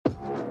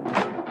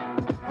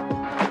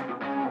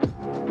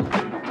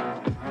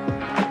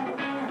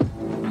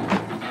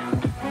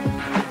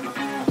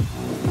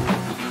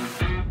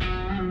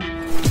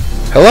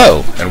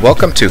Hello, and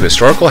welcome to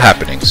Historical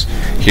Happenings.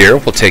 Here,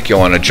 we'll take you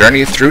on a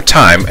journey through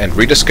time and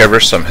rediscover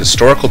some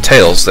historical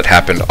tales that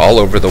happened all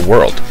over the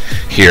world.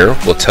 Here,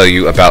 we'll tell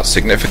you about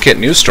significant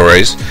news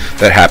stories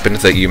that happened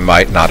that you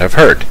might not have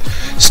heard.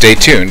 Stay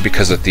tuned,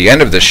 because at the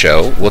end of the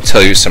show, we'll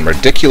tell you some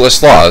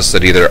ridiculous laws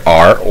that either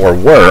are or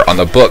were on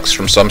the books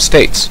from some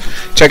states.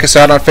 Check us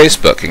out on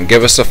Facebook and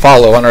give us a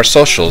follow on our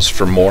socials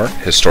for more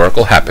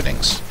historical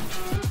happenings.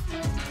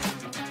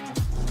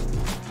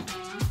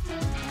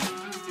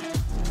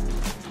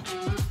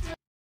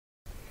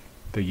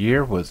 The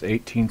year was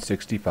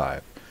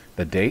 1865.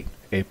 The date,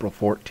 April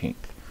 14th.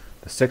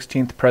 The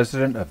 16th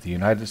President of the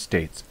United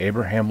States,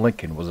 Abraham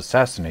Lincoln, was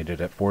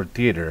assassinated at Ford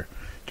Theater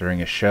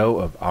during a show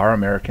of Our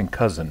American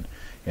Cousin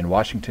in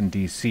Washington,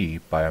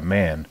 D.C. by a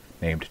man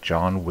named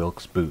John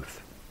Wilkes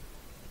Booth.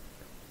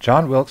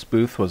 John Wilkes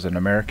Booth was an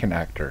American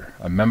actor,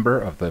 a member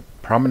of the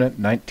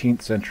prominent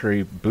 19th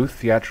century Booth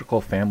theatrical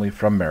family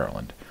from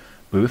Maryland.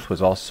 Booth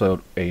was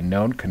also a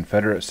known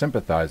Confederate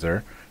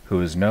sympathizer who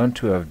is known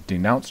to have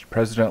denounced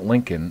President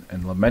Lincoln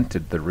and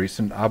lamented the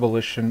recent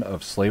abolition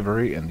of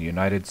slavery in the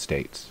United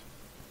States.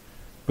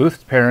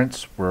 Booth's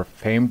parents were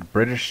famed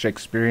British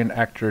Shakespearean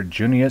actor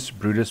Junius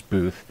Brutus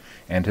Booth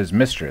and his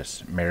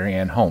mistress, Mary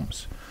Ann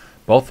Holmes,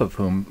 both of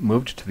whom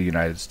moved to the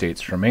United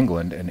States from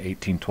England in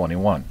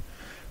 1821.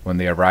 When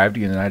they arrived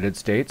in the United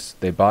States,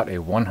 they bought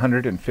a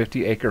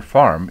 150-acre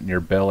farm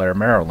near Bel Air,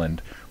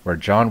 Maryland, where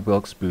John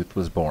Wilkes Booth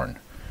was born.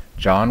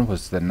 John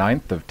was the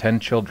ninth of 10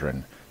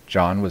 children.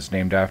 John was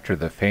named after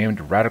the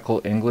famed radical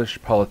English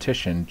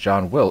politician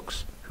John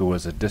Wilkes, who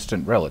was a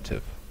distant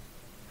relative.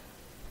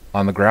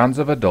 On the grounds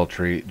of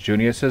adultery,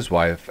 Junius's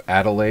wife,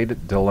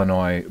 Adelaide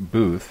Delanoy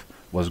Booth,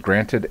 was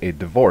granted a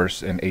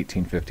divorce in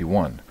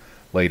 1851.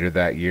 Later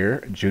that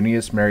year,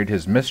 Junius married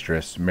his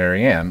mistress,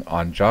 Mary Ann,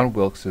 on John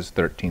Wilkes's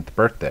 13th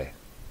birthday.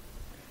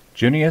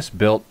 Junius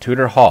built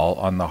Tudor Hall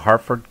on the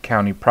Harford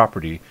County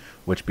property,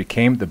 which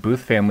became the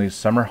Booth family's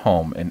summer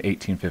home in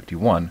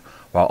 1851,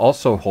 while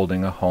also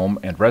holding a home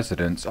and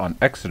residence on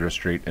Exeter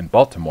Street in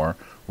Baltimore,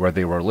 where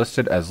they were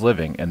listed as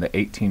living in the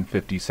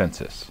 1850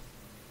 census.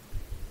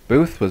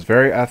 Booth was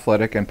very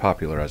athletic and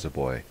popular as a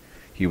boy.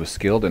 He was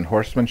skilled in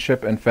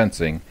horsemanship and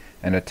fencing,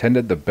 and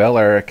attended the Bel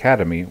Air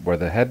Academy, where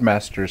the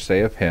headmasters say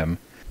of him,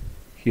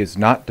 "He is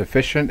not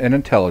deficient in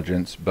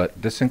intelligence,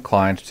 but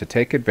disinclined to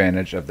take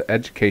advantage of the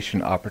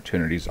education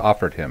opportunities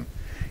offered him.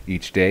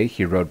 Each day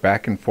he rode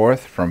back and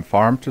forth from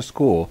farm to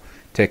school,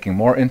 taking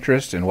more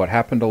interest in what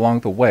happened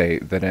along the way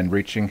than in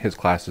reaching his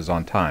classes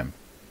on time."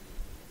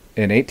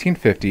 In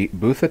 1850,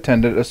 Booth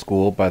attended a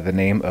school by the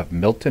name of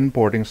Milton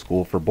Boarding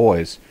School for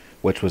Boys,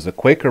 which was a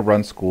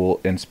Quaker-run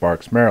school in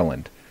Sparks,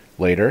 Maryland.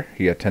 Later,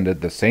 he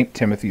attended the St.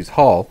 Timothy's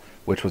Hall,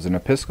 which was an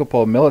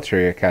Episcopal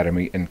military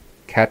academy in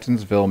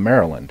Catonsville,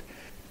 Maryland.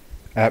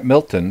 At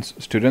Milton's,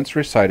 students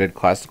recited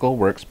classical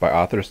works by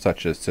authors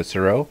such as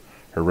Cicero,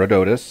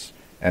 Herodotus,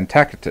 and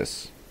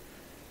Tacitus.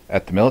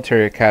 At the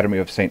Military Academy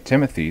of St.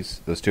 Timothy's,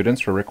 the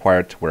students were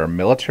required to wear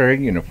military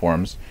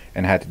uniforms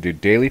and had to do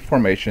daily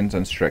formations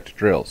and strict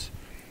drills.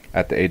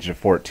 At the age of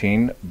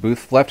 14,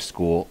 Booth left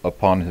school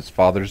upon his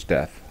father's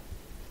death.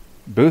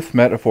 Booth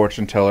met a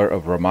fortune-teller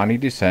of Romani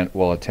descent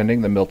while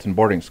attending the Milton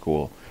boarding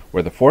school,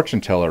 where the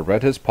fortune-teller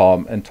read his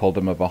palm and told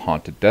him of a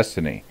haunted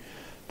destiny.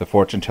 The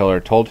fortune-teller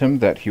told him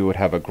that he would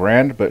have a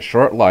grand but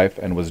short life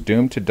and was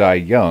doomed to die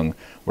young,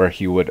 where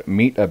he would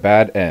meet a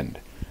bad end.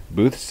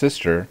 Booth's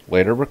sister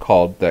later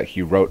recalled that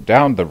he wrote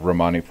down the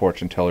Romani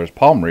fortune-teller's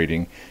palm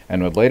reading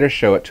and would later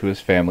show it to his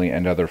family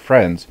and other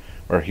friends,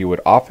 where he would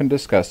often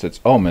discuss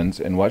its omens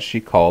in what she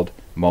called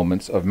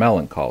moments of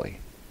melancholy.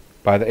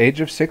 By the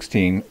age of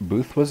 16,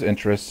 Booth was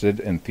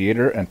interested in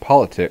theater and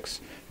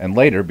politics, and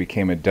later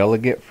became a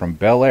delegate from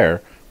Bel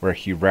Air, where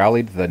he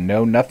rallied the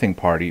Know Nothing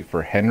Party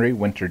for Henry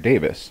Winter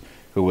Davis,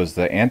 who was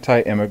the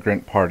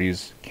anti-immigrant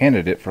party's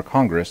candidate for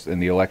Congress in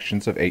the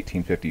elections of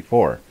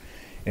 1854.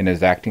 In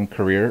his acting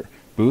career,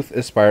 Booth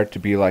aspired to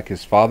be like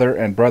his father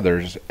and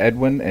brothers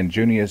Edwin and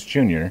Junius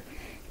Jr.,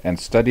 and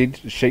studied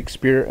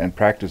Shakespeare and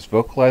practiced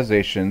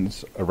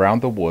vocalizations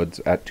around the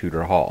woods at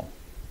Tudor Hall.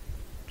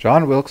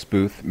 John Wilkes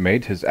Booth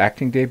made his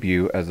acting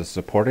debut as a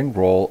supporting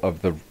role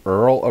of the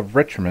Earl of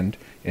Richmond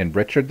in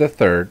Richard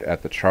III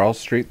at the Charles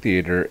Street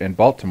Theater in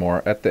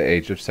Baltimore at the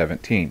age of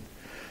 17.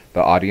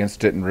 The audience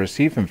didn't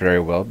receive him very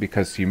well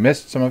because he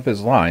missed some of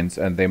his lines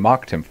and they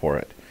mocked him for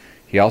it.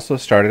 He also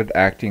started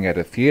acting at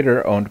a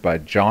theater owned by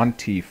John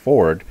T.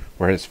 Ford,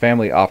 where his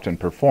family often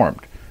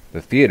performed.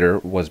 The theater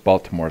was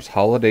Baltimore's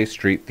Holiday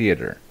Street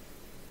Theater.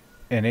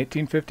 In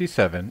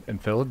 1857, in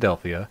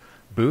Philadelphia,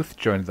 Booth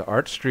joined the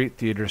Arch Street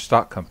Theater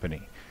Stock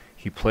Company.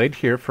 He played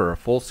here for a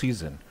full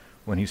season.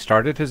 When he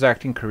started his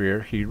acting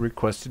career, he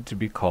requested to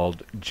be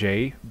called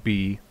J.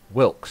 B.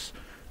 Wilkes,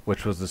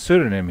 which was the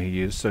pseudonym he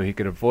used so he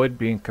could avoid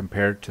being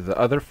compared to the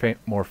other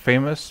more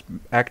famous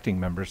acting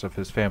members of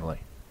his family.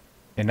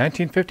 In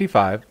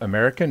 1955,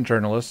 American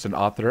journalist and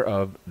author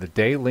of The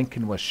Day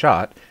Lincoln Was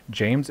Shot,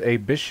 James A.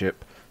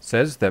 Bishop,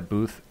 says that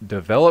Booth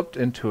developed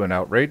into an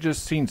outrageous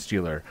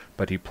scene-stealer,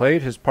 but he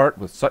played his part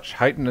with such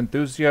heightened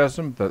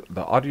enthusiasm that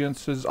the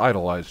audiences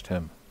idolized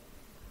him.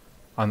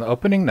 On the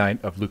opening night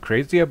of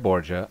Lucrezia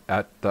Borgia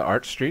at the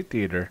Arch Street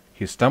Theater,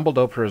 he stumbled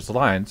over his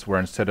lines where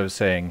instead of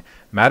saying,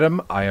 "Madam,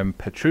 I am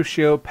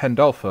Petruchio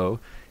Pandolfo,"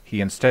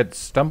 he instead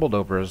stumbled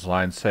over his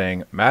lines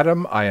saying,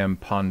 "Madam, I am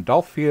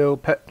Pandolfo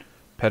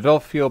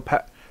Pantuccio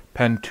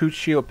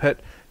Pet,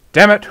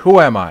 damn it, who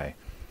am I?"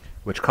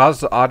 which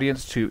caused the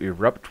audience to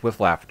erupt with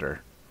laughter.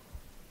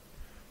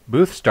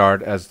 Booth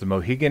starred as the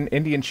Mohegan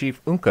Indian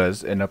chief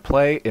Uncas in a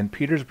play in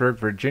Petersburg,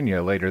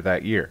 Virginia later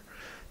that year.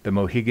 The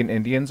Mohegan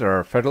Indians are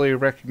a federally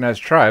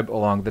recognized tribe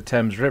along the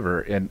Thames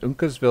River in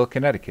Uncasville,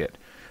 Connecticut.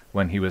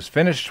 When he was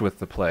finished with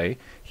the play,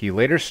 he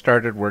later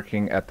started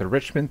working at the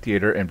Richmond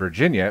Theater in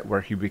Virginia,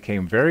 where he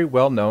became very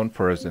well known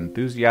for his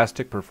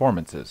enthusiastic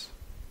performances.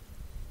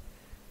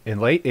 In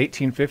late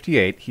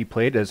 1858, he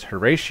played as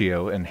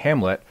Horatio in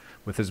Hamlet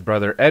with his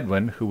brother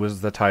Edwin, who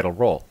was the title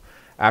role.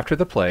 After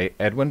the play,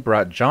 Edwin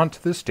brought John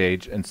to the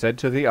stage and said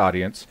to the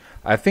audience,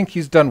 "I think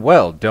he's done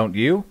well, don't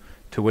you?"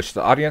 To which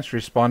the audience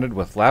responded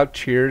with loud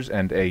cheers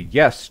and a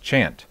 "yes"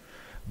 chant.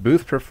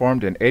 Booth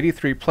performed in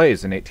 83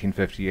 plays in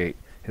 1858,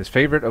 his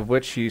favorite of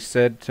which he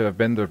said to have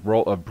been the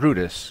role of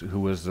Brutus, who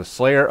was the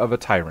slayer of a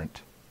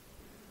tyrant.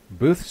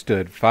 Booth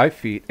stood 5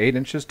 feet 8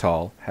 inches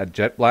tall, had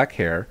jet black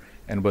hair,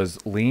 and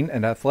was lean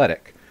and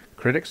athletic.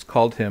 Critics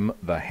called him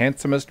the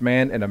handsomest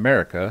man in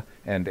America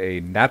and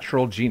a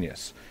natural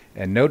genius,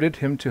 and noted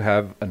him to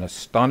have an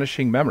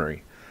astonishing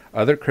memory.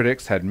 Other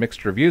critics had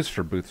mixed reviews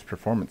for Booth's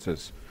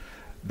performances.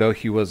 Though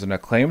he was an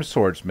acclaimed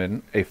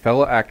swordsman, a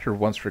fellow actor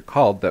once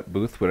recalled that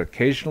Booth would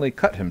occasionally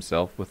cut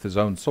himself with his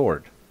own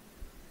sword.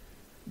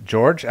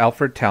 George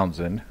Alfred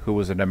Townsend, who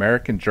was an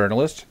American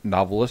journalist,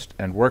 novelist,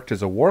 and worked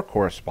as a war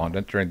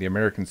correspondent during the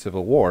American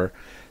Civil War,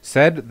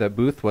 said that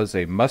Booth was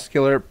a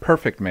muscular,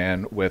 perfect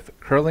man with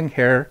curling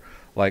hair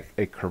like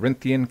a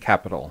Corinthian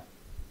capital.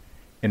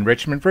 In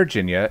Richmond,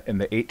 Virginia, in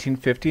the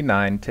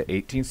 1859 to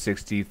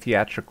 1860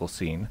 theatrical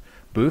scene,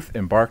 Booth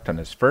embarked on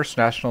his first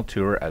national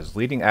tour as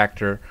leading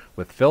actor,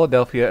 with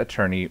Philadelphia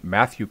attorney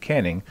Matthew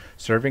Canning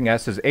serving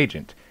as his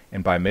agent,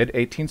 and by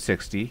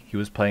mid-1860 he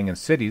was playing in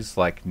cities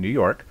like New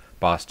York,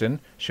 Boston,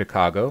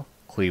 Chicago,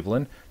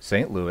 Cleveland,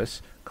 St.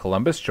 Louis,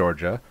 Columbus,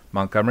 Georgia,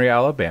 Montgomery,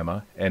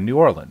 Alabama, and New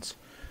Orleans.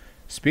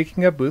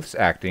 Speaking of Booth's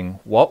acting,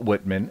 Walt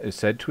Whitman is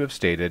said to have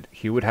stated,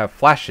 "He would have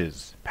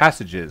flashes,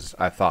 passages,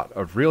 I thought,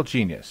 of real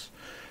genius."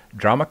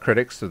 Drama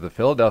critics of the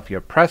Philadelphia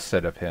Press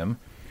said of him,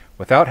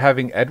 "Without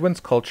having Edwin's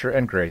culture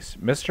and grace,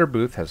 Mr.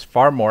 Booth has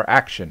far more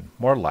action,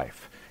 more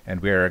life, and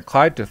we are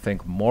inclined to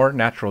think more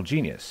natural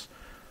genius."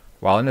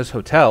 While in his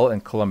hotel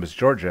in Columbus,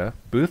 Georgia,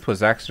 Booth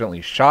was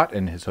accidentally shot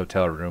in his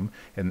hotel room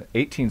in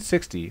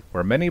 1860,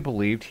 where many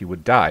believed he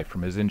would die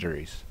from his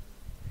injuries.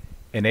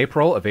 In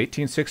April of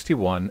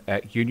 1861,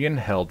 at Union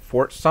held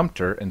Fort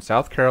Sumter in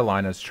South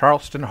Carolina's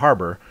Charleston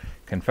Harbor,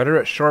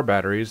 Confederate shore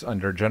batteries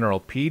under General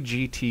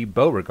P.G.T.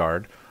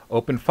 Beauregard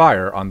opened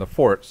fire on the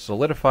fort,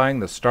 solidifying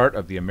the start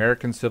of the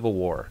American Civil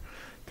War.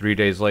 3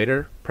 days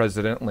later,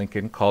 President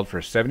Lincoln called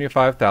for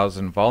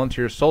 75,000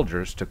 volunteer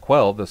soldiers to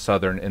quell the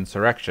Southern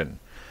insurrection.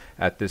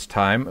 At this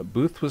time,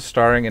 Booth was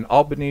starring in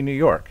Albany, New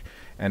York,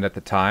 and at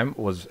the time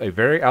was a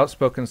very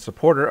outspoken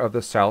supporter of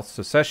the South's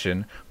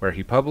secession, where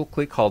he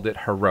publicly called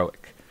it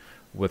heroic.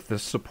 With the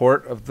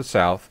support of the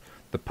South,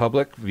 the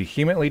public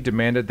vehemently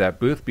demanded that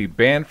Booth be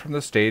banned from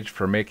the stage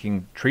for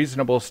making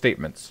treasonable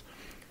statements.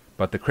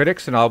 But the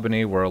critics in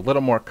Albany were a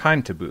little more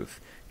kind to Booth,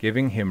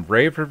 giving him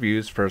rave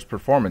reviews for his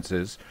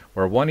performances,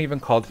 where one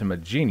even called him a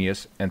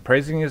genius and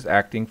praising his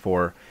acting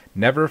for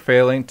never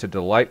failing to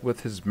delight with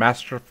his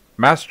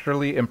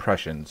masterly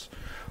impressions.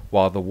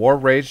 While the war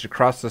raged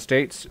across the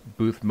states,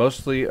 Booth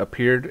mostly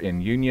appeared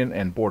in Union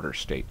and border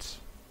states.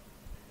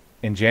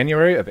 In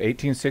January of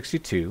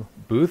 1862,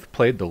 Booth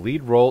played the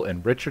lead role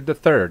in Richard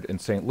III in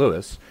St.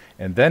 Louis,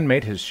 and then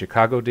made his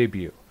Chicago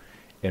debut.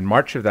 In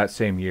March of that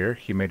same year,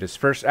 he made his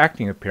first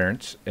acting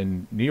appearance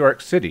in New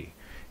York City.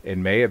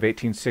 In May of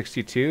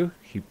 1862,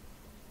 he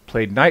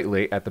played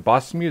nightly at the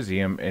Boston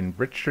Museum in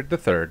Richard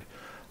III.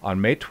 On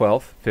May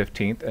 12th,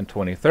 15th, and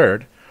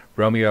 23rd,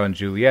 Romeo and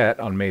Juliet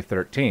on May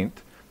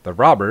 13th, The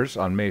Robbers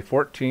on May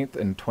 14th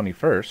and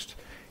 21st,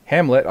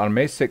 Hamlet on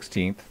May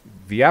 16th,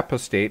 The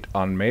Apostate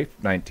on May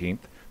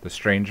 19th, The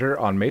Stranger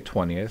on May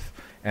 20th,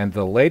 and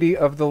The Lady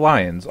of the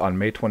Lions on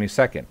May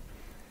 22nd.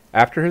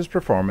 After his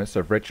performance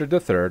of Richard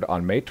III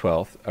on May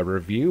 12th, a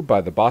review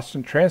by the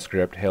Boston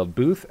Transcript hailed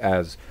Booth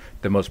as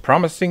the most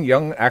promising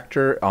young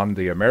actor on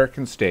the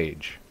American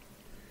stage.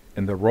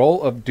 In the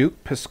role of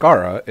Duke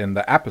Pescara in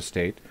The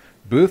Apostate,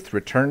 Booth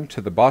returned to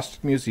the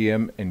Boston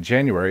Museum in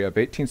January of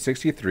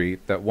 1863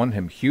 that won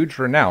him huge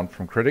renown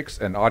from critics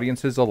and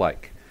audiences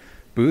alike.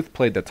 Booth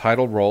played the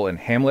title role in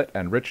Hamlet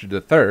and Richard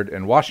III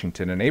in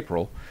Washington in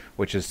April,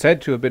 which is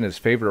said to have been his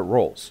favorite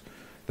roles.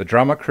 The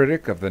drama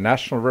critic of the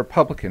National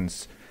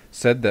Republicans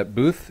said that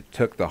Booth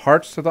took the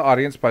hearts of the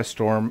audience by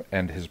storm,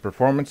 and his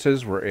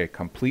performances were a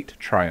complete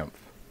triumph.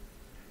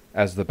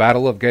 As the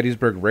Battle of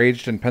Gettysburg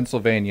raged in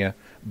Pennsylvania,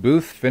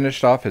 Booth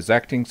finished off his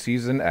acting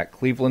season at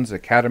Cleveland's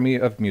Academy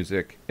of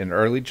Music in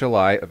early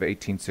July of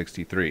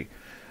 1863.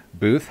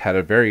 Booth had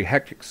a very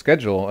hectic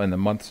schedule in the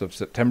months of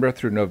September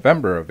through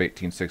November of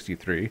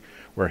 1863,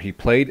 where he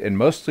played in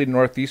mostly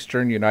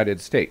northeastern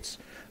United States,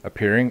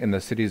 appearing in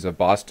the cities of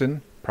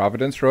Boston,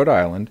 Providence, Rhode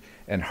Island,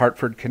 and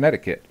Hartford,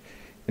 Connecticut.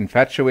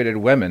 Infatuated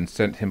women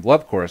sent him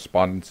love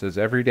correspondences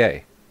every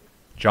day.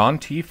 John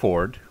T.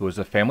 Ford, who was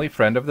a family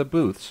friend of the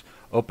Booths,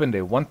 opened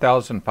a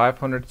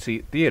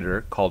 1,500-seat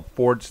theater called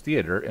Ford's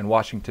Theater in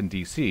Washington,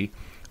 D.C.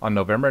 on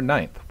November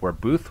 9th, where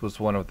Booth was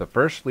one of the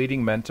first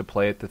leading men to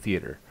play at the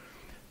theater.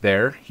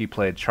 There, he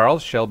played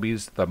Charles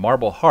Shelby's The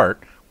Marble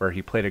Heart, where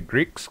he played a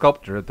Greek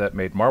sculptor that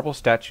made marble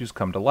statues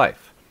come to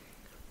life.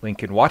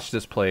 Lincoln watched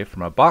this play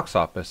from a box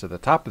office at the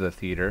top of the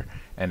theater,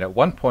 and at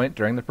one point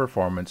during the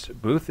performance,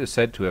 Booth is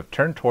said to have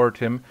turned toward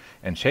him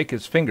and shake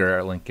his finger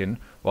at Lincoln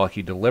while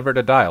he delivered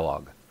a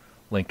dialogue.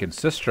 Lincoln's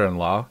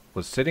sister-in-law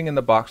was sitting in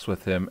the box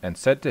with him and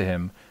said to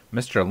him,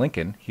 "Mr.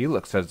 Lincoln, he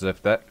looks as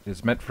if that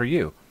is meant for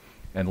you."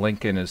 And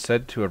Lincoln is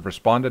said to have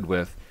responded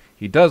with,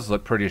 "He does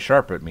look pretty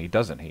sharp at me,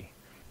 doesn't he?"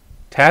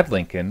 Tad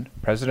Lincoln,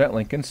 President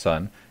Lincoln's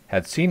son,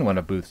 had seen one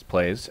of Booth's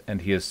plays,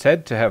 and he is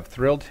said to have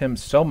thrilled him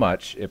so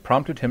much it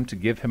prompted him to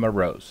give him a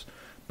rose.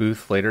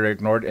 Booth later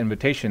ignored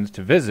invitations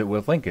to visit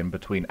with Lincoln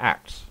between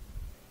acts.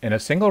 In a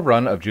single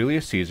run of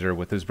Julius Caesar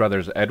with his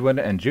brothers Edwin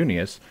and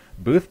Junius,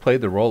 Booth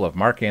played the role of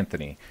Mark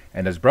Antony,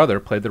 and his brother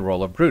played the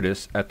role of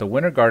Brutus at the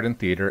Winter Garden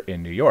Theater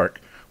in New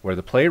York, where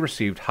the play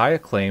received high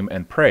acclaim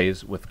and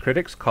praise, with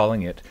critics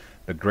calling it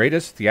the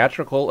greatest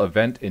theatrical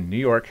event in New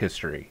York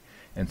history.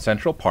 In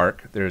Central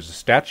Park, there is a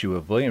statue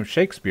of William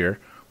Shakespeare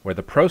where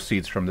the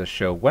proceeds from this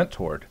show went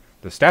toward.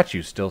 The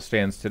statue still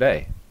stands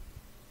today.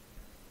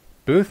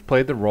 Booth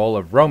played the role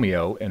of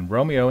Romeo in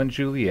Romeo and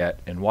Juliet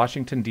in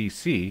Washington,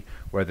 D.C.,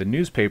 where the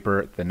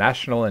newspaper The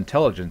National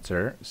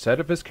Intelligencer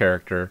said of his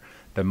character,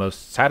 "the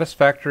most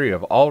satisfactory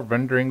of all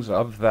renderings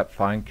of that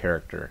fine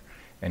character,"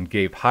 and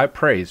gave high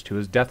praise to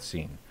his death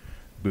scene.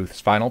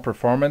 Booth's final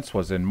performance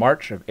was in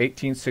March of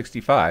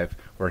 1865,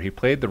 where he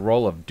played the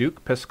role of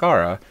Duke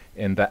Pescara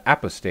in The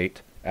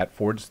Apostate at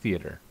Ford's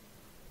Theater.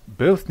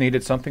 Booth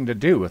needed something to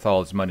do with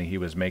all his money he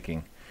was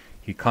making.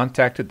 He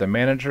contacted the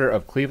manager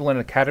of Cleveland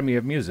Academy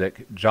of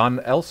Music, John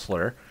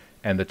Elsler,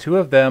 and the two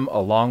of them,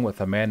 along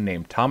with a man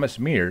named Thomas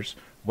Mears,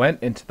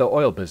 went into the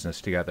oil business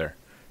together.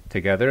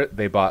 Together,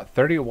 they bought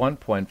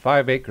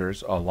 31.5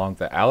 acres along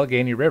the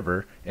Allegheny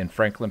River in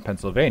Franklin,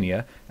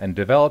 Pennsylvania, and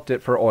developed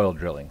it for oil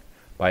drilling.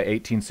 By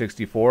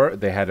 1864,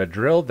 they had a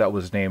drill that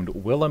was named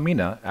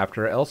Wilhelmina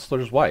after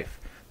Elsler's wife,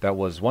 that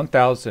was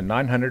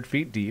 1,900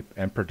 feet deep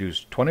and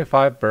produced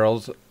 25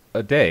 barrels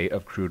a day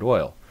of crude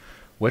oil,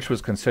 which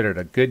was considered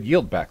a good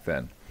yield back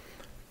then.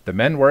 The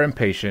men were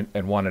impatient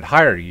and wanted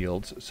higher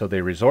yields, so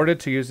they resorted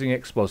to using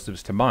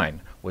explosives to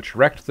mine, which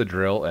wrecked the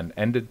drill and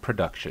ended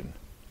production.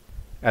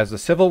 As the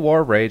Civil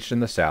War raged in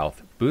the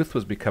South, Booth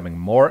was becoming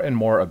more and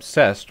more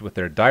obsessed with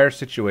their dire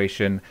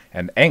situation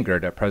and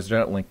angered at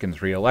President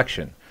Lincoln's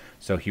re-election,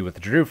 so he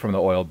withdrew from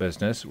the oil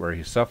business, where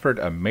he suffered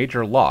a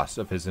major loss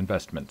of his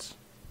investments.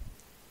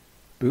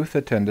 Booth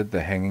attended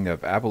the hanging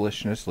of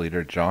abolitionist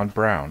leader John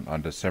Brown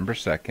on December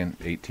 2,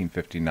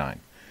 1859.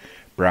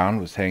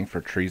 Brown was hanged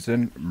for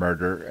treason,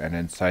 murder, and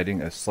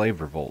inciting a slave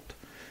revolt.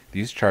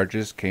 These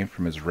charges came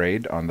from his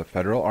raid on the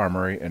Federal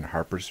Armory in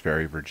Harper's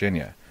Ferry,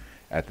 Virginia.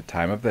 At the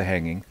time of the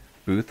hanging,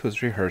 Booth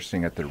was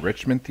rehearsing at the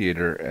Richmond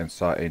Theater and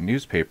saw a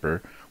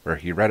newspaper where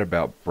he read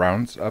about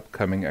Brown's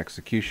upcoming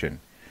execution.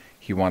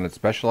 He wanted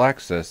special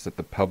access that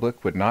the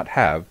public would not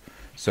have,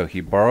 so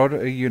he borrowed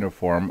a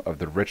uniform of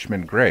the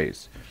Richmond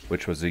Greys,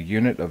 which was a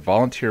unit of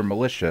volunteer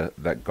militia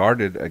that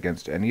guarded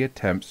against any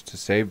attempts to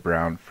save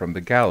Brown from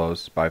the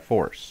gallows by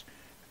force.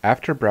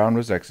 After Brown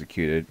was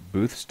executed,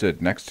 Booth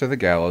stood next to the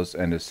gallows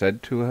and is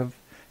said to have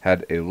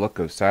had a look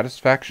of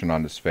satisfaction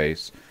on his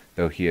face,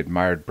 though he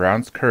admired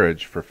Brown's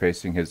courage for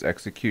facing his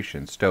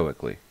execution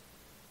stoically.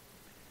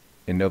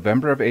 In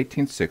November of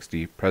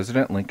 1860,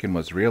 President Lincoln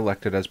was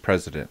re-elected as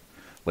president.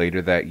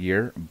 Later that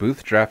year,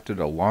 Booth drafted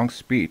a long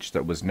speech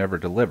that was never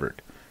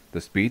delivered.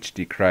 The speech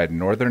decried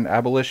Northern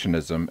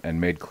abolitionism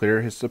and made clear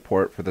his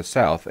support for the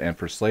South and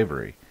for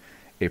slavery.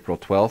 April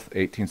 12,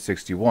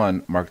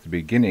 1861 marked the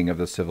beginning of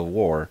the Civil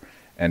War,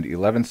 and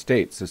 11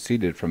 states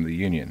seceded from the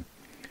Union.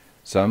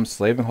 Some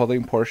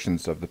slave-holding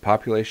portions of the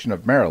population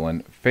of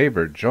Maryland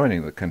favored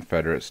joining the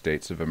Confederate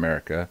States of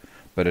America,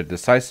 but a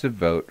decisive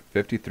vote,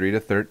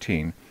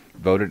 53-13,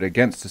 voted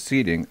against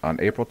seceding on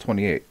April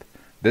 28th.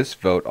 This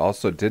vote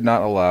also did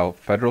not allow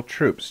federal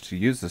troops to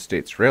use the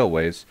state's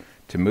railways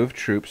to move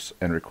troops,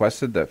 and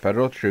requested that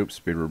federal troops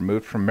be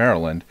removed from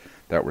Maryland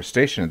that were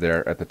stationed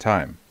there at the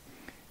time.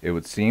 It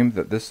would seem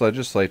that this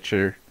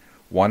legislature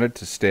wanted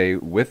to stay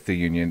with the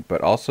Union,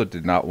 but also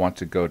did not want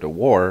to go to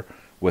war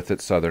with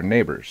its southern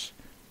neighbors.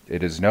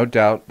 It is no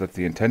doubt that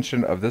the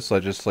intention of this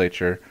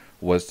legislature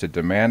was to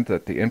demand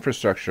that the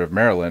infrastructure of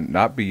Maryland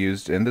not be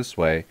used in this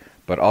way,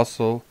 but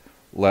also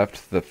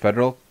left the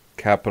federal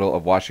capital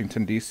of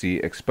Washington, D.C.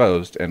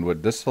 exposed, and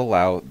would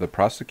disallow the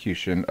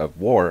prosecution of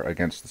war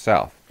against the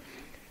South.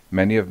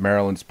 Many of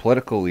Maryland's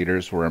political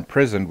leaders were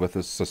imprisoned with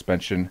the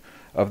suspension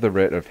of the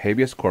writ of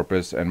habeas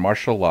corpus, and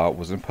martial law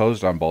was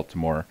imposed on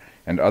Baltimore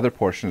and other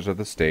portions of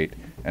the state,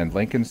 and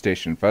Lincoln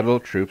stationed federal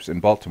troops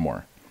in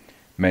Baltimore.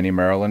 Many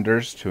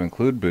Marylanders, to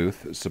include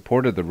Booth,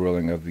 supported the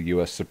ruling of the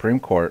U.S. Supreme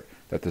Court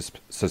that the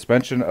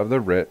suspension of the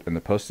writ and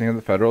the posting of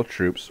the federal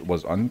troops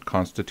was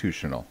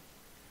unconstitutional.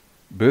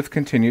 Booth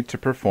continued to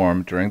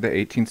perform during the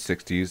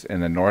 1860s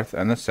in the North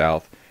and the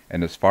South,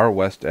 and as far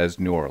west as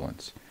New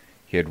Orleans.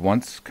 He had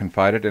once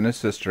confided in his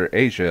sister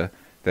Asia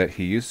that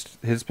he used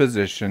his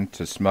position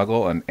to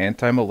smuggle an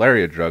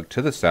anti-malaria drug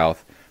to the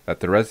South that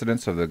the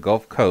residents of the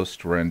Gulf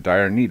Coast were in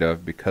dire need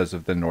of because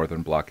of the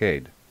Northern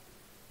blockade.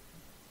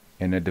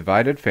 In a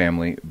divided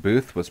family,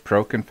 Booth was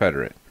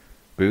pro-Confederate.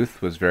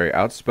 Booth was very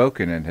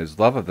outspoken in his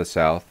love of the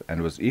South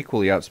and was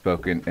equally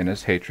outspoken in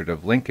his hatred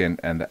of Lincoln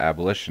and the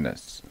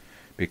abolitionists.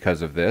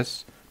 Because of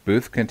this,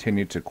 Booth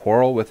continued to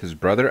quarrel with his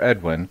brother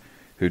Edwin,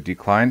 who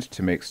declined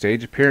to make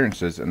stage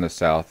appearances in the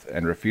South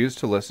and refused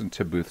to listen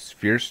to Booth's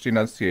fierce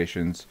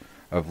denunciations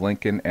of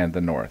Lincoln and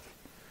the North.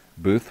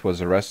 Booth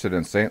was arrested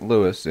in St.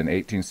 Louis in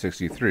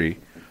 1863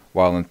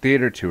 while on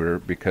theater tour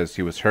because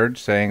he was heard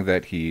saying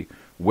that he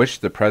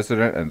wished the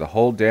president and the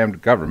whole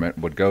damned government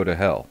would go to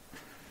hell.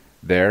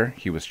 There,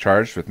 he was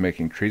charged with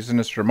making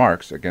treasonous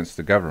remarks against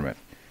the government.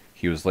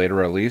 He was later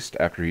released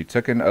after he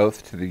took an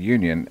oath to the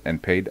Union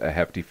and paid a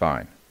hefty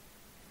fine.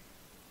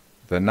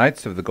 The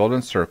Knights of the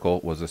Golden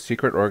Circle was a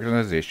secret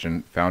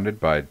organization founded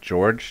by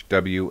George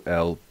W.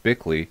 L.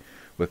 Bickley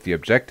with the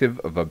objective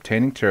of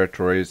obtaining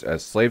territories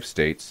as slave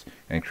states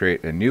and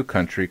create a new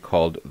country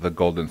called the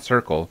Golden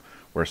Circle,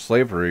 where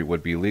slavery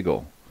would be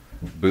legal.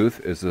 Booth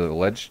is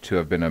alleged to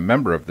have been a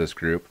member of this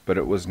group, but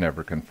it was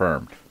never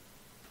confirmed.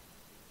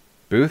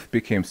 Booth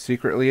became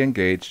secretly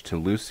engaged to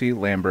Lucy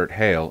Lambert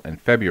Hale in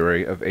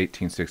February of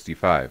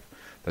 1865,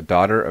 the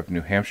daughter of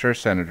New Hampshire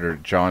Senator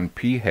John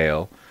P.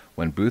 Hale,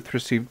 when Booth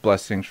received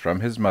blessings from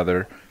his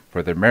mother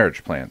for their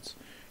marriage plans.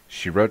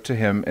 She wrote to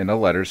him in a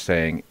letter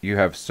saying, "You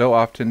have so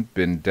often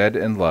been dead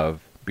in love,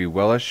 be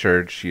well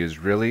assured she is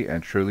really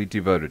and truly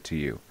devoted to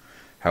you."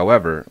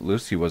 However,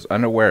 Lucy was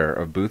unaware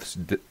of Booth's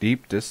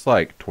deep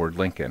dislike toward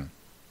Lincoln.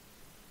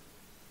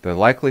 The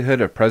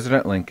likelihood of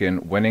President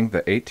Lincoln winning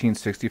the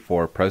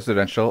 1864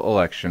 presidential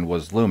election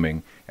was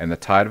looming, and the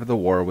tide of the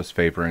war was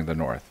favoring the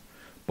North.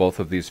 Both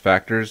of these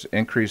factors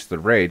increased the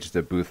rage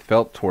that Booth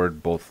felt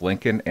toward both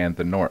Lincoln and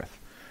the North.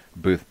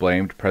 Booth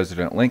blamed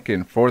President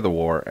Lincoln for the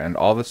war and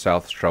all the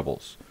South's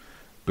troubles.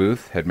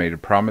 Booth had made a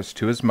promise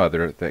to his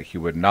mother that he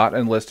would not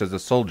enlist as a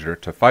soldier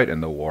to fight in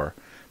the war,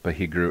 but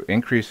he grew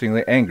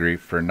increasingly angry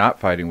for not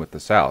fighting with the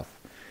South.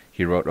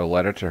 He wrote a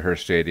letter to her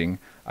stating,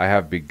 "I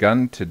have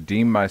begun to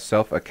deem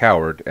myself a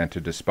coward and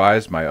to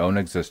despise my own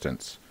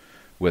existence."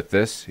 With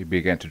this, he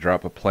began to draw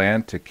up a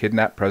plan to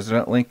kidnap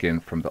President Lincoln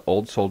from the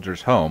old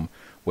soldiers' home,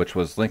 which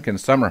was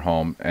Lincoln's summer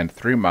home and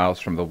 3 miles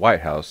from the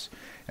White House,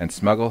 and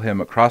smuggle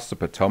him across the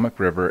Potomac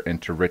River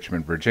into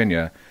Richmond,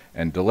 Virginia,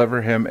 and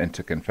deliver him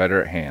into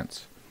Confederate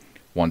hands.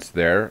 Once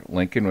there,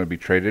 Lincoln would be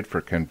traded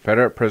for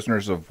Confederate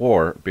prisoners of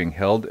war being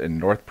held in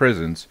North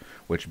prisons,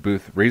 which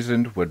Booth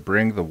reasoned would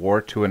bring the war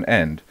to an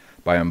end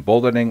by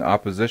emboldening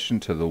opposition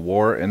to the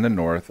war in the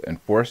North and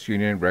force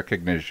Union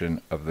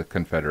recognition of the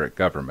Confederate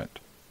government.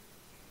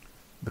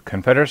 The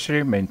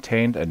Confederacy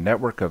maintained a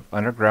network of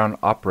underground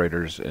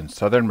operators in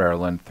southern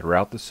Maryland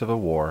throughout the Civil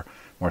War,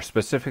 more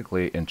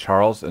specifically in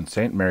Charles and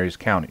St. Mary's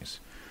counties.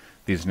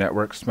 These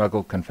networks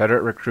smuggled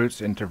Confederate recruits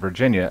into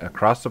Virginia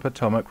across the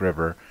Potomac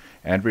River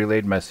and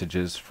relayed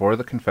messages for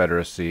the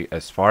Confederacy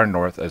as far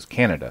north as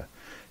Canada.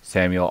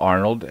 Samuel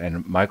Arnold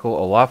and Michael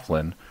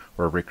O'Laughlin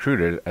were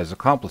recruited as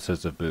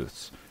accomplices of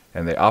Booth's,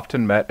 and they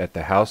often met at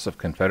the house of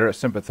Confederate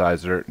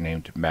sympathizer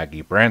named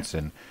Maggie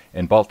Branson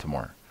in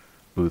Baltimore.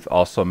 Booth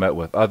also met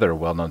with other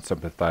well-known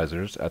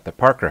sympathizers at the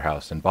Parker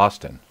House in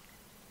Boston.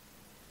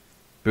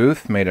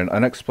 Booth made an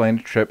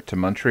unexplained trip to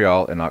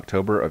Montreal in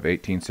October of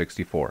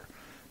 1864.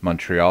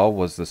 Montreal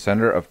was the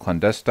center of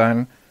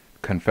clandestine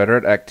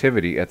Confederate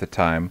activity at the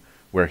time,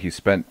 where he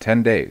spent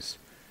 10 days,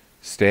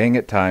 staying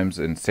at times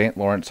in St.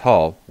 Lawrence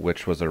Hall,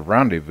 which was a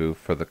rendezvous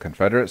for the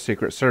Confederate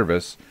Secret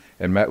Service,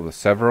 and met with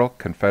several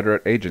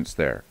Confederate agents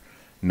there.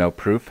 No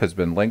proof has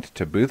been linked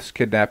to Booth's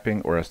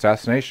kidnapping or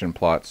assassination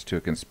plots to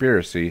a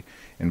conspiracy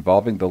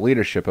involving the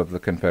leadership of the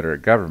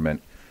Confederate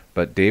government,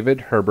 but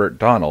David Herbert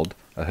Donald,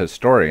 a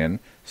historian,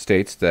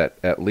 states that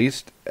at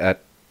least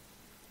at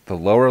the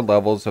lower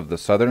levels of the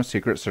Southern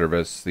Secret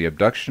Service, the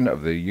abduction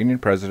of the Union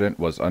president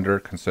was under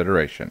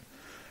consideration.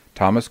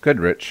 Thomas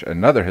Goodrich,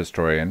 another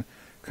historian,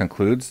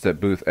 concludes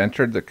that Booth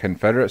entered the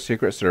Confederate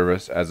Secret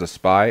Service as a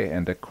spy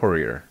and a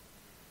courier.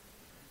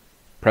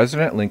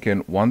 President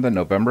Lincoln won the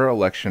November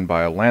election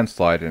by a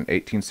landslide in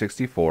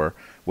 1864,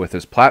 with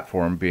his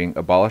platform being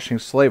abolishing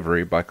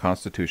slavery by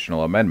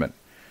constitutional amendment.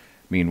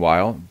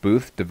 Meanwhile,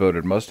 Booth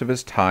devoted most of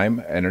his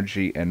time,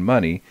 energy, and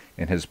money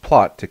in his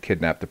plot to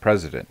kidnap the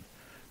president.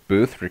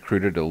 Booth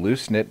recruited a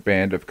loose-knit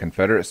band of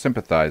Confederate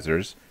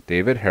sympathizers,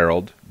 David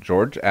Harold,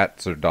 George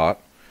Atzerodt,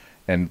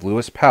 and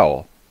Lewis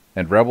Powell,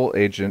 and rebel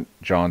agent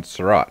John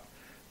Surratt.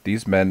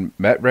 These men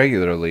met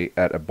regularly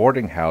at a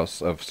boarding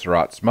house of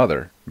Surratt's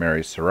mother,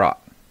 Mary Surratt.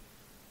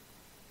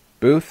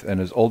 Booth and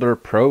his older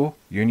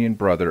pro-Union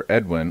brother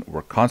Edwin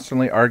were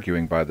constantly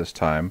arguing by this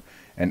time,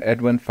 and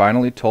Edwin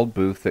finally told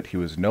Booth that he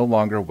was no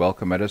longer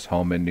welcome at his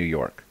home in New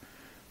York.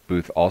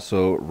 Booth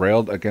also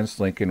railed against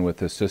Lincoln with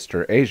his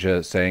sister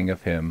Asia, saying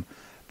of him,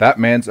 "That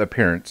man's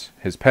appearance,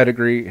 his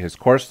pedigree, his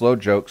coarse low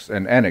jokes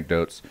and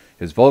anecdotes,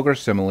 his vulgar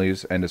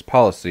similes, and his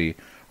policy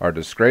are a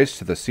disgrace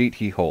to the seat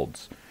he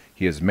holds.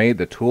 He is made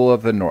the tool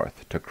of the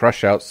North, to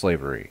crush out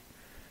slavery."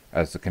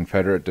 As the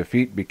Confederate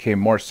defeat became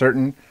more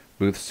certain,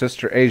 Booth's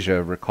sister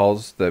Asia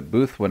recalls that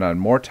Booth went on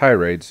more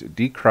tirades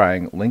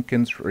decrying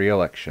Lincoln's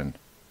re-election.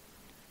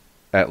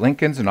 At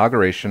Lincoln's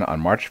inauguration on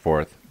March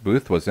 4th,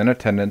 Booth was in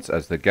attendance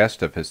as the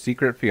guest of his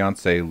secret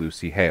fiancée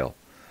Lucy Hale.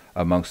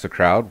 Amongst the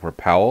crowd were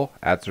Powell,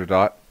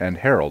 Atzerodt, and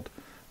Harold.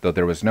 Though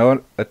there was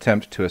no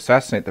attempt to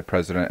assassinate the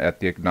president at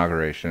the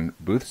inauguration,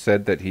 Booth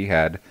said that he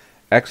had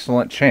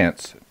excellent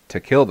chance to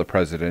kill the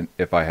president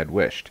if I had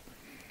wished.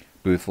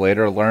 Booth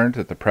later learned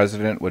that the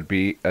president would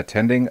be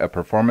attending a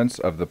performance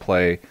of the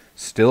play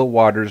Still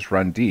Waters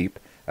Run Deep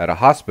at a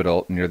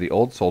hospital near the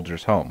old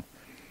soldier's home.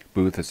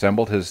 Booth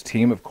assembled his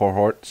team of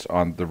cohorts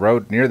on the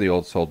road near the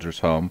old soldier's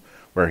home,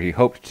 where he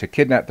hoped to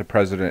kidnap the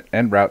president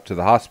en route to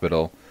the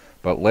hospital,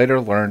 but later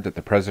learned that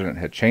the president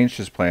had changed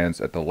his plans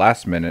at the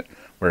last minute,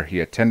 where he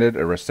attended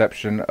a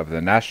reception of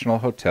the National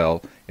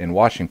Hotel in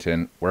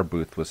Washington, where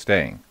Booth was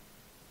staying.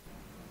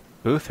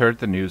 Booth heard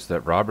the news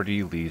that Robert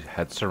E. Lee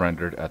had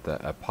surrendered at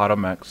the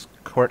Appomattox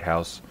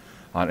Courthouse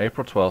on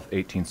April 12,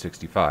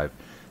 1865,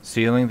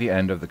 sealing the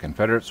end of the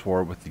Confederates'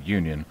 war with the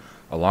Union,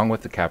 along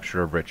with the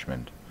capture of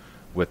Richmond.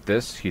 With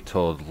this, he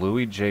told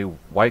Louis J.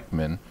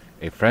 Weichman,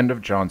 a friend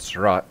of John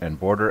Surratt and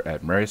boarder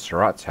at Mary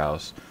Surratt's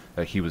house,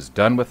 that he was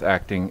done with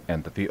acting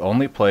and that the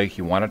only play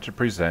he wanted to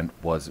present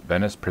was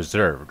Venice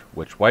Preserved,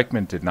 which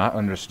Weichman did not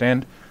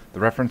understand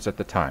the reference at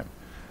the time.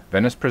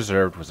 Venice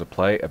Preserved was a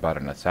play about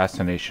an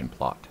assassination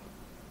plot.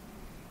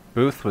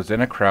 Booth was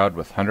in a crowd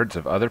with hundreds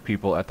of other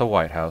people at the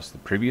White House the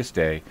previous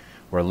day,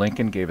 where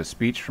Lincoln gave a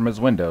speech from his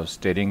window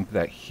stating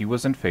that he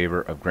was in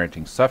favor of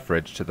granting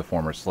suffrage to the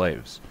former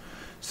slaves.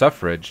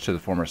 Suffrage to the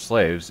former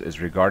slaves is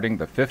regarding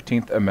the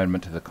 15th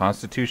Amendment to the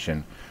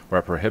Constitution, where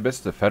it prohibits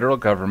the federal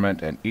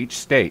government and each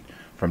state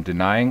from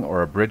denying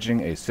or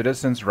abridging a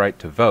citizen's right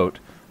to vote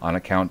on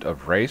account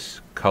of race,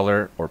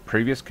 color, or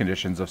previous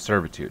conditions of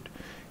servitude,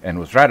 and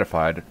was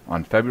ratified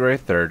on February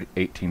 3,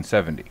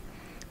 1870.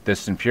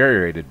 This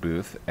infuriated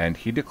Booth, and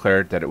he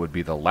declared that it would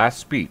be the last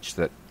speech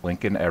that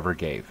Lincoln ever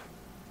gave.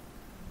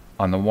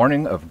 On the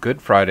morning of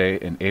Good Friday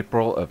in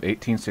April of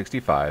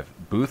 1865,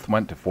 Booth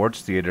went to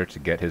Ford's Theater to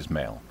get his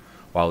mail.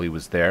 While he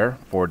was there,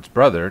 Ford's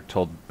brother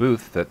told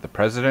Booth that the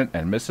President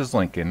and Mrs.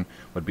 Lincoln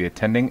would be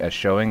attending a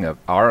showing of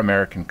Our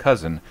American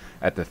Cousin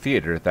at the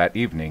theater that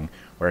evening,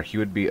 where he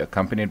would be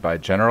accompanied by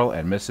General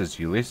and Mrs.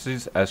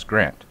 Ulysses S.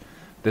 Grant.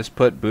 This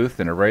put Booth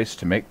in a race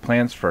to make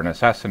plans for an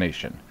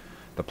assassination.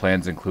 The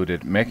plans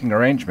included making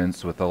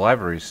arrangements with the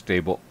livery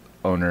stable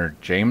owner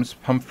James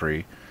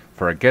Humphrey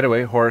for a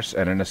getaway horse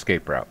and an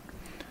escape route.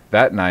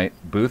 That night,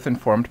 Booth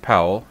informed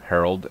Powell,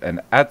 Harold,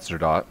 and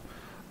Atzerodt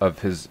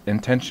of his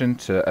intention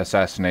to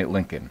assassinate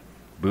Lincoln.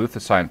 Booth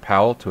assigned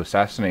Powell to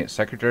assassinate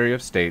Secretary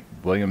of State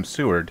William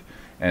Seward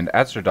and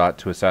Atzerodt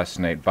to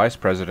assassinate Vice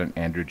President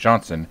Andrew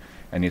Johnson,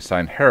 and he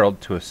assigned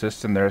Harold to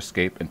assist in their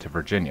escape into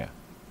Virginia.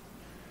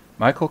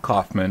 Michael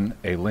Kaufman,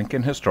 a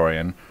Lincoln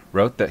historian,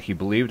 wrote that he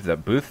believed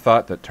that Booth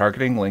thought that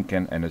targeting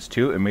Lincoln and his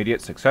two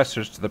immediate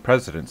successors to the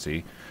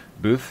presidency,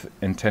 Booth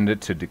intended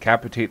to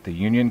decapitate the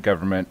Union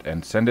government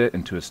and send it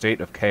into a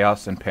state of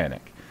chaos and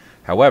panic.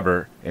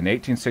 However, in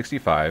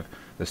 1865,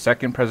 the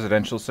second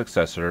presidential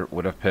successor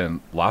would have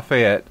been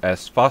Lafayette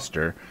S.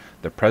 Foster,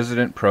 the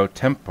president pro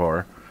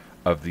tempore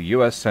of the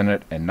U.S.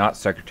 Senate, and not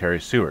Secretary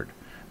Seward.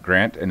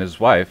 Grant and his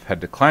wife had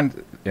declined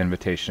the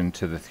invitation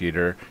to the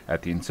theater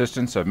at the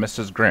insistence of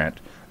Mrs. Grant,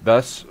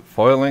 thus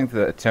foiling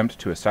the attempt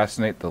to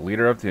assassinate the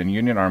leader of the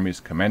Union Army's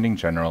commanding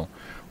general,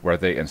 where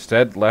they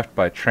instead left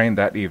by train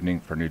that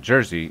evening for New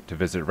Jersey to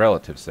visit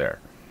relatives there.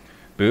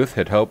 Booth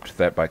had hoped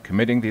that by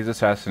committing these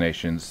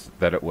assassinations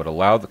that it would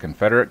allow the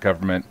Confederate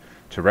government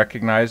to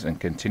recognize and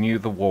continue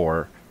the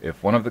war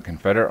if one of the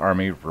Confederate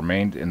Army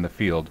remained in the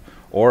field,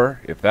 or,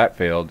 if that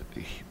failed,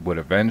 he would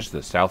avenge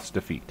the South's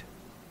defeat.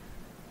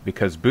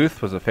 Because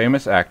Booth was a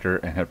famous actor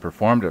and had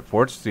performed at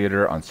Ford's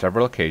Theater on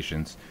several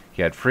occasions,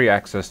 he had free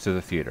access to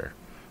the theater.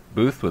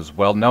 Booth was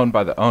well known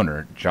by the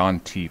owner,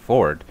 John T.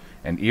 Ford,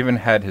 and even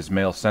had his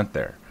mail sent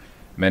there.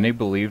 Many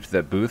believed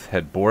that Booth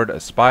had bored a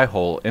spy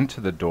hole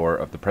into the door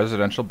of the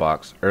presidential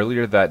box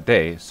earlier that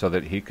day so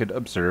that he could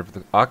observe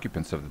the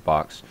occupants of the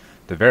box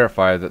to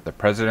verify that the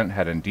president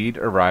had indeed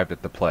arrived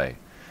at the play.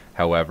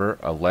 However,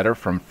 a letter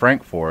from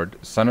Frank Ford,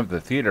 son of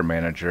the theater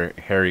manager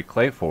Harry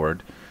Clay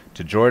Ford,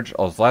 to George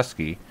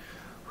Olszewski,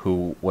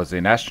 who was a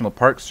National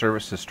Park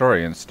Service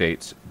historian,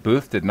 states,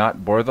 "Booth did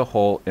not bore the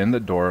hole in the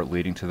door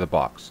leading to the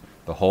box.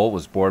 The hole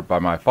was bored by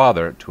my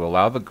father to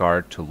allow the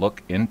guard to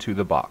look into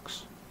the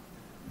box."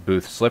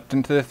 Booth slipped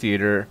into the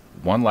theater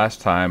one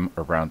last time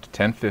around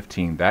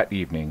 10:15 that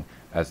evening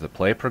as the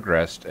play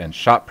progressed and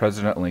shot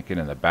President Lincoln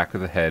in the back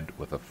of the head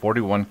with a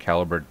 .41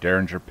 caliber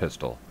Derringer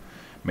pistol.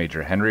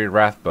 Major Henry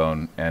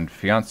Rathbone and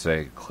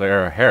fiancée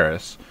Clara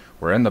Harris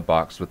were in the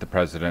box with the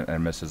President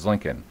and Mrs.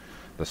 Lincoln.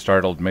 The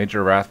startled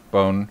Major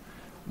Rathbone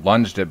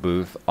lunged at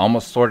Booth,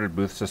 almost thwarted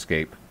Booth's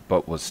escape,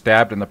 but was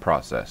stabbed in the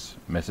process.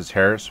 Mrs.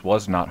 Harris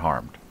was not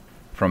harmed.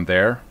 From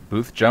there,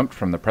 Booth jumped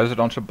from the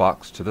presidential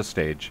box to the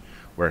stage,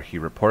 where he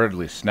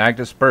reportedly snagged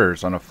his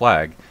spurs on a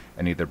flag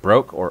and either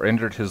broke or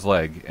injured his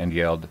leg and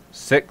yelled,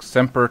 "Sic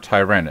semper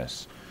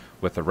tyrannis,"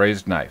 with a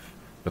raised knife.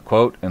 The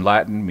quote in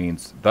Latin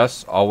means,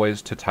 "Thus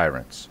always to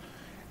tyrants,"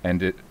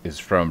 and it is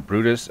from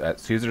Brutus at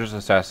Caesar's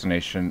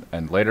assassination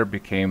and later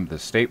became the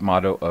state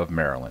motto of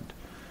Maryland.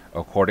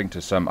 According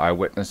to some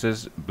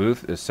eyewitnesses,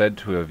 Booth is said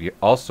to have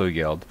also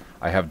yelled,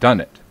 "I have done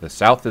it. The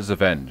South is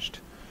avenged."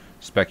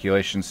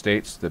 Speculation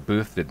states that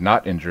Booth did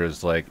not injure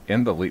his leg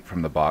in the leap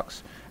from the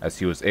box, as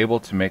he was able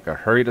to make a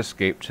hurried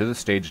escape to the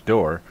stage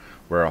door,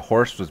 where a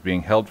horse was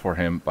being held for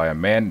him by a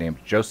man named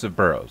Joseph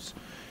Burroughs.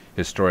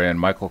 Historian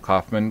Michael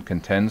Kaufman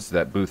contends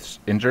that Booth's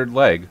injured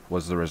leg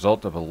was the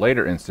result of a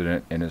later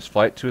incident in his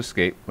flight to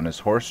escape when his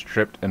horse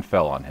tripped and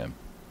fell on him.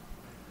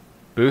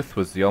 Booth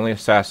was the only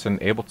assassin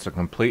able to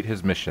complete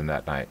his mission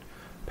that night.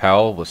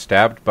 Powell was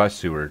stabbed by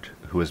Seward,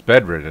 who was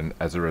bedridden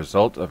as a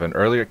result of an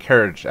earlier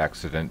carriage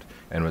accident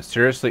and was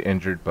seriously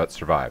injured but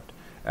survived.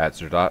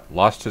 Atzerott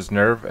lost his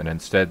nerve and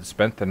instead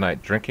spent the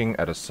night drinking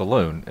at a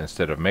saloon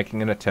instead of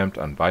making an attempt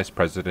on Vice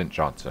President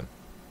Johnson.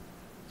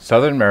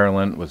 Southern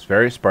Maryland was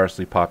very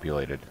sparsely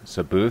populated,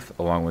 so Booth,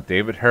 along with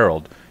David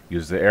Harold,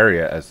 used the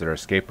area as their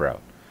escape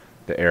route.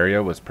 The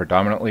area was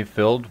predominantly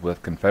filled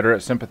with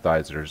Confederate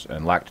sympathizers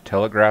and lacked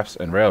telegraphs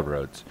and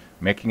railroads,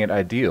 making it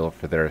ideal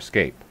for their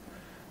escape.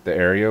 The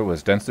area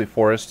was densely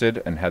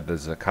forested and had the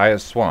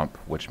Zacchaeus Swamp,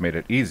 which made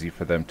it easy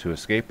for them to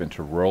escape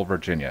into rural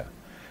Virginia.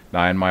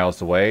 9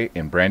 miles away,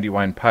 in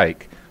Brandywine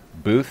Pike,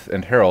 Booth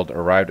and Harold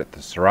arrived at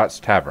the Surratt's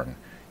Tavern.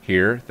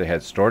 Here, they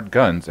had stored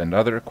guns and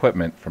other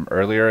equipment from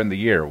earlier in the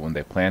year when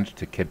they planned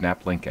to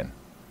kidnap Lincoln.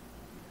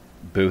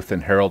 Booth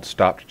and Harold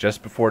stopped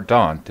just before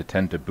dawn to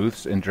tend to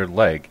Booth's injured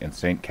leg in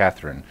St.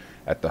 Catherine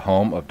at the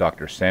home of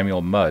Dr.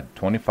 Samuel Mudd,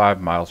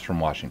 25 miles from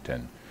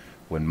Washington.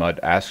 When Mudd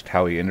asked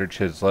how he injured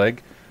his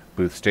leg,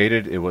 Booth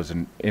stated it was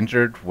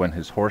injured when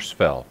his horse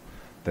fell.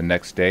 The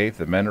next day,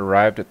 the men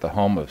arrived at the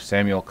home of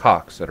Samuel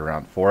Cox at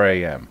around 4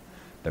 a.m.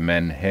 The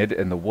men hid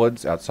in the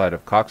woods outside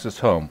of Cox's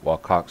home while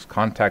Cox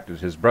contacted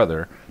his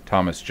brother,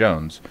 Thomas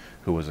Jones,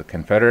 who was a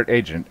Confederate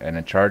agent and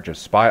in charge of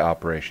spy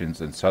operations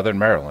in southern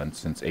Maryland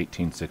since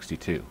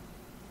 1862.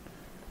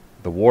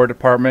 The War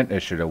Department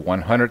issued a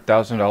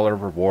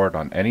 $100,000 reward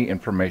on any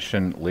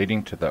information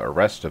leading to the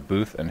arrest of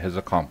Booth and his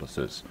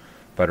accomplices.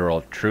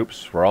 Federal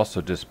troops were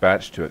also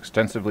dispatched to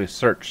extensively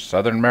search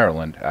southern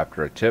Maryland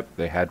after a tip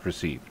they had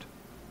received.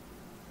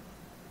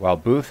 While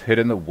Booth hid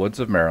in the woods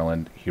of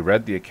Maryland, he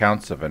read the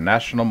accounts of a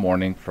national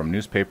mourning from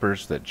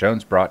newspapers that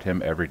Jones brought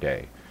him every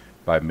day.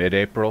 By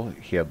mid-April,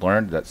 he had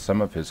learned that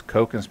some of his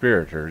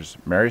co-conspirators,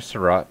 Mary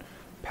Surratt,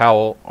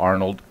 Powell,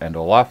 Arnold, and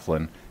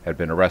O'Laughlin, had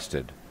been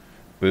arrested.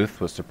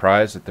 Booth was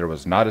surprised that there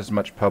was not as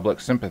much public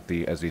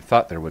sympathy as he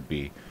thought there would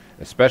be,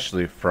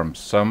 especially from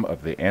some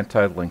of the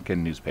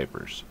anti-Lincoln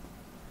newspapers.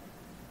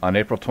 On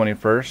April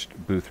 21st,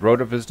 Booth wrote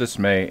of his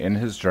dismay in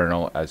his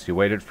journal as he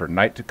waited for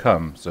night to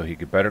come so he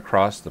could better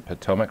cross the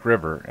Potomac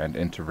River and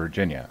into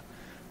Virginia.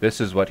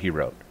 This is what he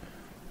wrote.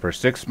 "For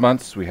 6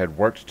 months we had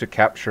worked to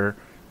capture,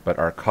 but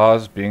our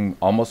cause being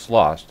almost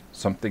lost,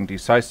 something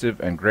decisive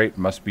and great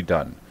must be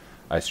done.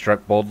 I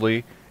struck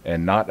boldly,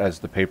 and not as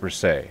the papers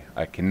say.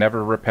 I can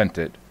never repent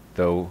it,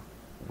 though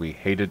we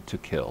hated to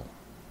kill."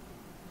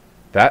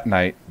 That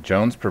night,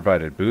 Jones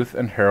provided Booth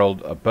and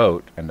Harold a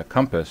boat and a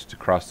compass to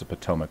cross the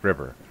Potomac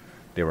River.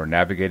 They were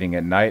navigating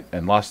at night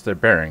and lost their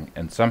bearing,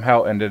 and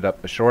somehow ended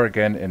up ashore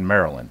again in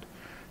Maryland.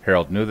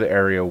 Harold knew the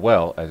area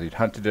well, as he'd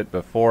hunted it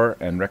before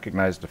and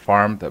recognized a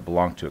farm that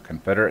belonged to a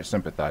Confederate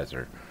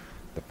sympathizer.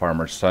 The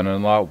farmer's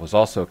son-in-law was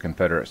also a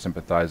Confederate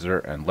sympathizer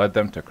and led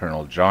them to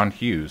Colonel John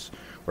Hughes,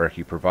 where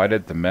he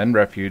provided the men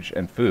refuge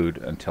and food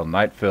until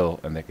night fell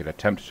and they could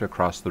attempt to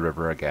cross the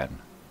river again.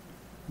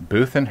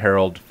 Booth and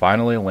Harold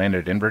finally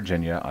landed in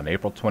Virginia on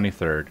April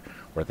 23rd,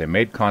 where they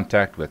made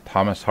contact with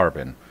Thomas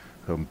Harbin,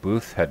 whom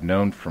Booth had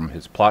known from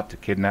his plot to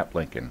kidnap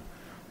Lincoln.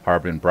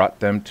 Harbin brought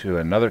them to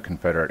another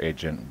Confederate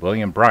agent,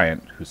 William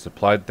Bryant, who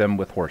supplied them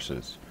with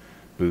horses.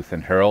 Booth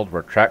and Harold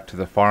were tracked to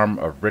the farm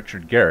of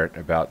Richard Garrett,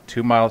 about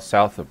 2 miles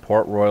south of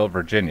Port Royal,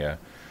 Virginia.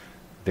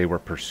 They were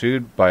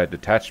pursued by a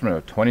detachment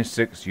of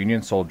 26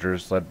 Union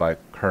soldiers led by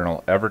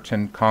Colonel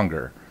Everton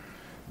Conger.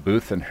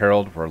 Booth and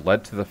Harold were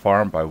led to the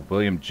farm by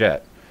William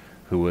Jett,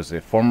 who was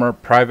a former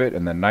private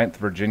in the 9th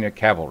Virginia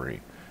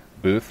Cavalry.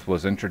 Booth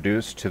was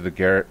introduced to the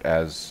Garrett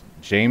as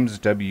James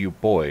W.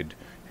 Boyd,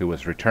 who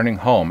was returning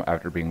home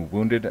after being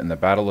wounded in the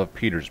Battle of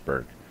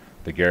Petersburg.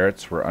 The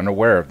Garretts were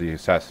unaware of the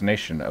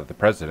assassination of the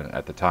president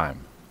at the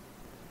time.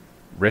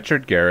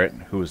 Richard Garrett,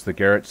 who was the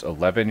Garretts'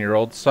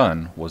 11-year-old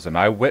son, was an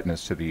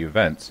eyewitness to the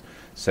events,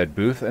 said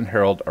Booth and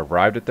Harold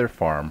arrived at their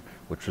farm,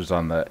 which was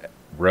on the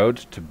road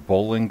to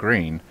Bowling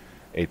Green,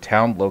 a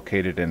town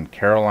located in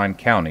Caroline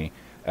County,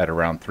 at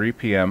around 3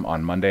 p.m.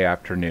 on Monday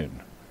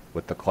afternoon.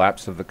 With the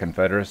collapse of the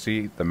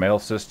Confederacy, the mail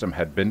system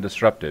had been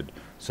disrupted,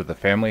 so the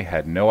family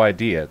had no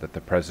idea that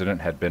the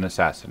president had been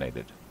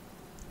assassinated.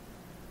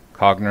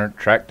 Cogner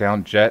tracked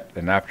down Jett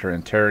and after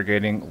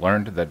interrogating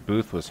learned that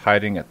Booth was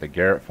hiding at the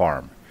Garrett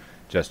farm.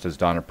 Just as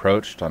dawn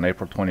approached on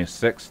April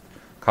 26th,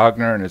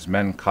 Cogner and his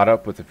men caught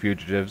up with the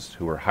fugitives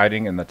who were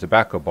hiding in the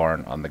tobacco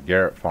barn on the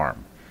Garrett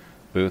farm.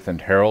 Booth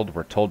and Harold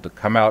were told to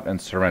come out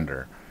and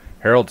surrender.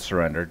 Harold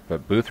surrendered,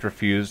 but Booth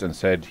refused and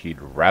said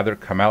he'd rather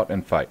come out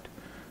and fight.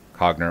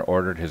 Cogner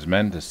ordered his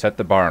men to set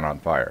the barn on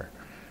fire.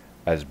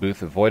 As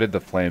Booth avoided the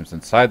flames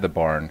inside the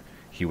barn,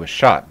 he was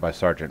shot by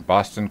Sergeant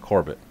Boston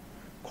Corbett.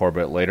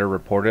 Corbett later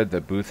reported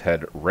that Booth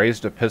had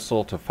raised a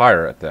pistol to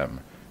fire at them,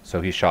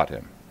 so he shot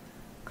him.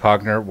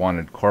 Cogner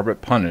wanted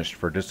Corbett punished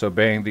for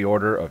disobeying the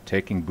order of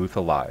taking Booth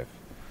alive.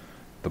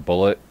 The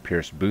bullet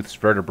pierced Booth's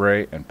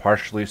vertebrae and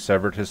partially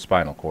severed his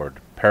spinal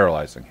cord,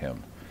 paralyzing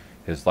him.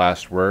 His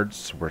last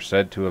words were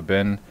said to have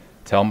been,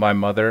 "Tell my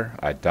mother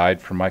I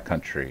died for my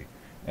country,"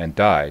 and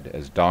died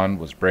as dawn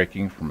was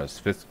breaking from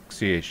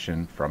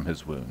asphyxiation from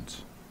his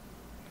wounds.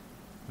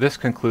 This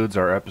concludes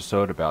our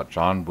episode about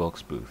John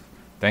Wilkes Booth.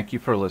 Thank you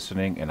for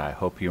listening, and I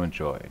hope you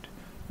enjoyed.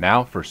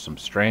 Now for some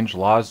strange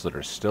laws that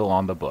are still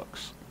on the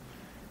books.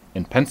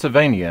 In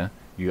Pennsylvania,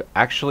 you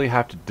actually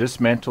have to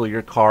dismantle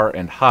your car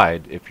and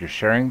hide if you're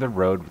sharing the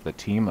road with a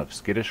team of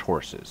skittish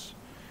horses.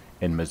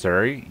 In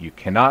Missouri, you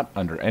cannot,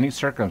 under any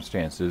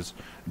circumstances,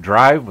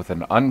 drive with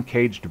an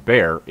uncaged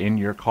bear in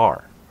your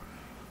car.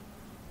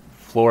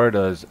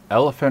 Florida's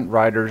elephant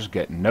riders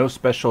get no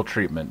special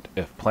treatment.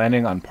 If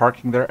planning on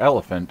parking their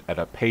elephant at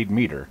a paid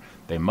meter,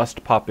 they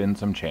must pop in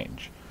some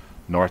change.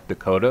 North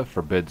Dakota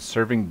forbids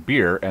serving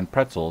beer and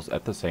pretzels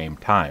at the same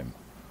time.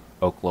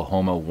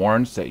 Oklahoma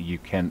warns that you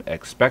can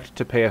expect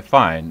to pay a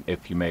fine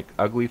if you make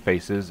ugly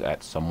faces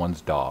at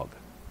someone's dog.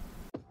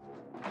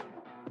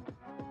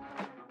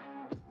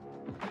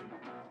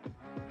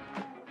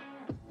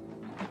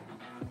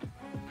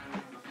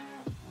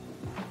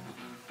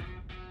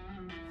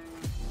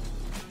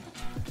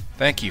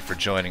 Thank you for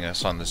joining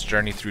us on this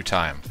journey through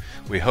time.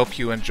 We hope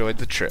you enjoyed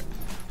the trip.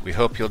 We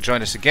hope you'll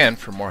join us again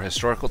for more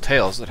historical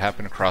tales that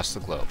happen across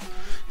the globe.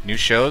 New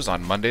shows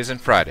on Mondays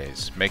and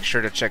Fridays. Make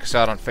sure to check us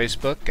out on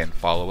Facebook and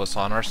follow us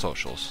on our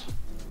socials.